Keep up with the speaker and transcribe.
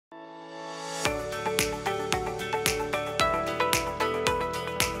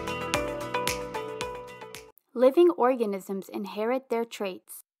Living organisms inherit their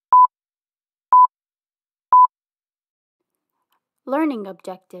traits. Learning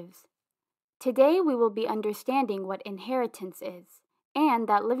objectives. Today we will be understanding what inheritance is, and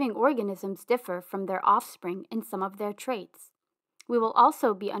that living organisms differ from their offspring in some of their traits. We will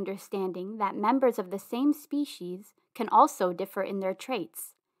also be understanding that members of the same species can also differ in their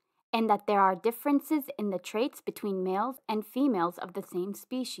traits, and that there are differences in the traits between males and females of the same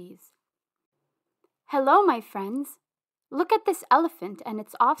species. Hello, my friends. Look at this elephant and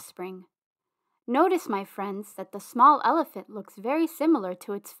its offspring. Notice, my friends, that the small elephant looks very similar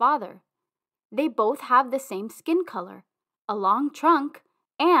to its father. They both have the same skin color, a long trunk,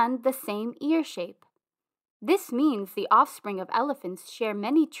 and the same ear shape. This means the offspring of elephants share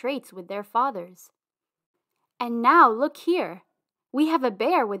many traits with their fathers. And now look here. We have a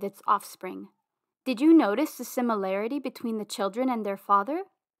bear with its offspring. Did you notice the similarity between the children and their father?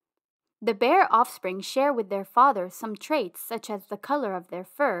 The bear offspring share with their father some traits such as the color of their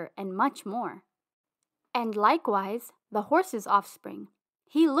fur and much more. And likewise, the horse's offspring.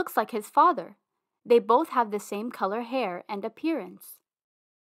 He looks like his father. They both have the same color hair and appearance.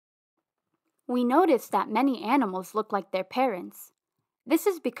 We notice that many animals look like their parents. This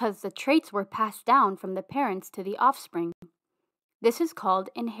is because the traits were passed down from the parents to the offspring. This is called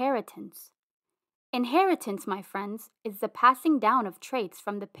inheritance. Inheritance, my friends, is the passing down of traits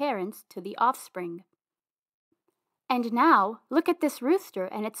from the parents to the offspring. And now, look at this rooster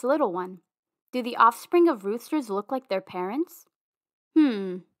and its little one. Do the offspring of roosters look like their parents?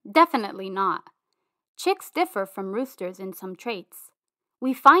 Definitely not. Chicks differ from roosters in some traits.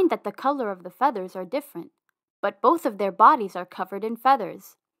 We find that the color of the feathers are different, but both of their bodies are covered in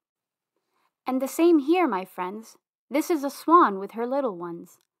feathers. And the same here, my friends. This is a swan with her little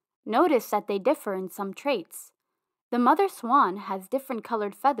ones. Notice that they differ in some traits. The mother swan has different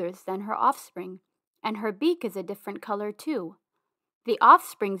colored feathers than her offspring, and her beak is a different color too. The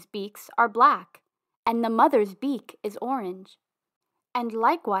offspring's beaks are black, and the mother's beak is orange. And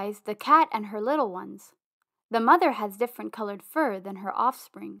likewise the cat and her little ones. The mother has different colored fur than her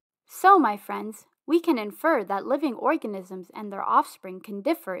offspring. So, my friends, we can infer that living organisms and their offspring can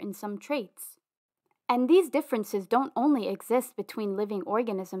differ in some traits. And these differences don't only exist between living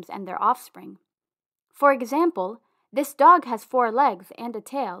organisms and their offspring. For example, this dog has 4 legs and a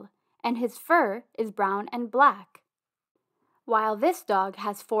tail, and his fur is brown and black. While this dog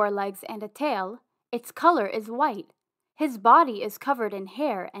has 4 legs and a tail, its color is white. His body is covered in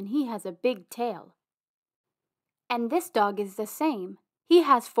hair and he has a big tail. And this dog is the same. He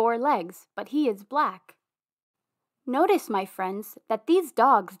has 4 legs, but he is black. Notice, my friends, that these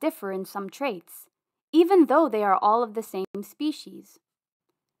dogs differ in some traits, even though they are all of the same species.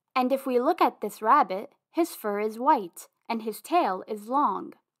 And if we look at this rabbit, his fur is white and his tail is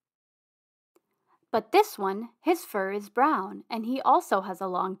long. But this one, his fur is brown and he also has a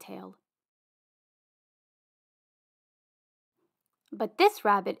long tail. But this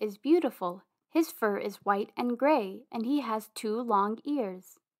rabbit is beautiful. His fur is white and gray and he has 2 long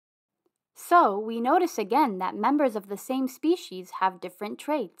ears. So we notice again that members of the same species have different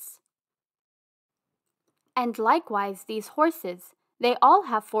traits. And likewise these horses, they all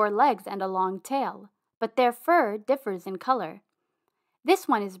have 4 legs and a long tail, but their fur differs in color. This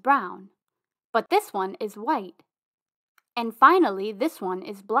one is brown, but this one is white. And finally, this one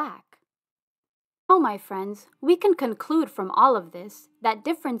is black. Now, my friends, we can conclude from all of this that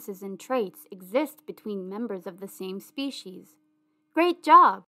differences in traits exist between members of the same species. Great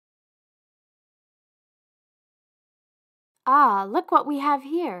job! Ah, look what we have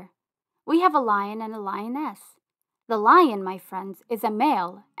here. We have a lion and a lioness. The lion, my friends, is a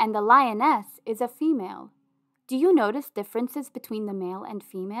male, and the lioness is a female. Do you notice differences between the male and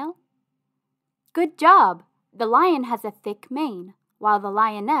female? Good job! The lion has a thick mane, while the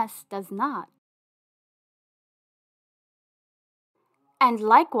lioness does not. And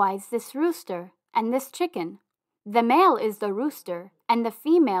likewise this rooster and this chicken. The male is the rooster, and the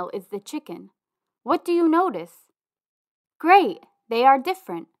female is the chicken. What do you notice? Great! They are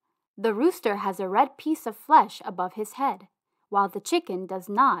different. The rooster has a red piece of flesh above his head, while the chicken does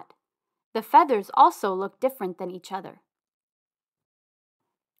not. The feathers also look different than each other.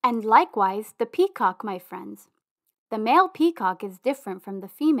 And likewise the peacock, my friends. The male peacock is different from the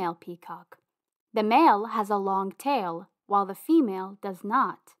female peacock. The male has a long tail, while the female does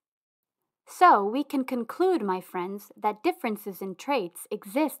not. So we can conclude, my friends, that differences in traits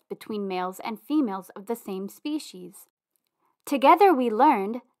exist between males and females of the same species. Together we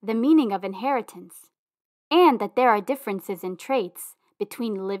learned the meaning of inheritance, and that there are differences in traits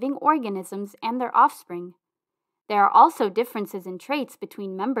between living organisms and their offspring. There are also differences in traits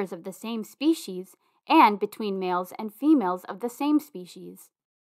between members of the same species and between males and females of the same species.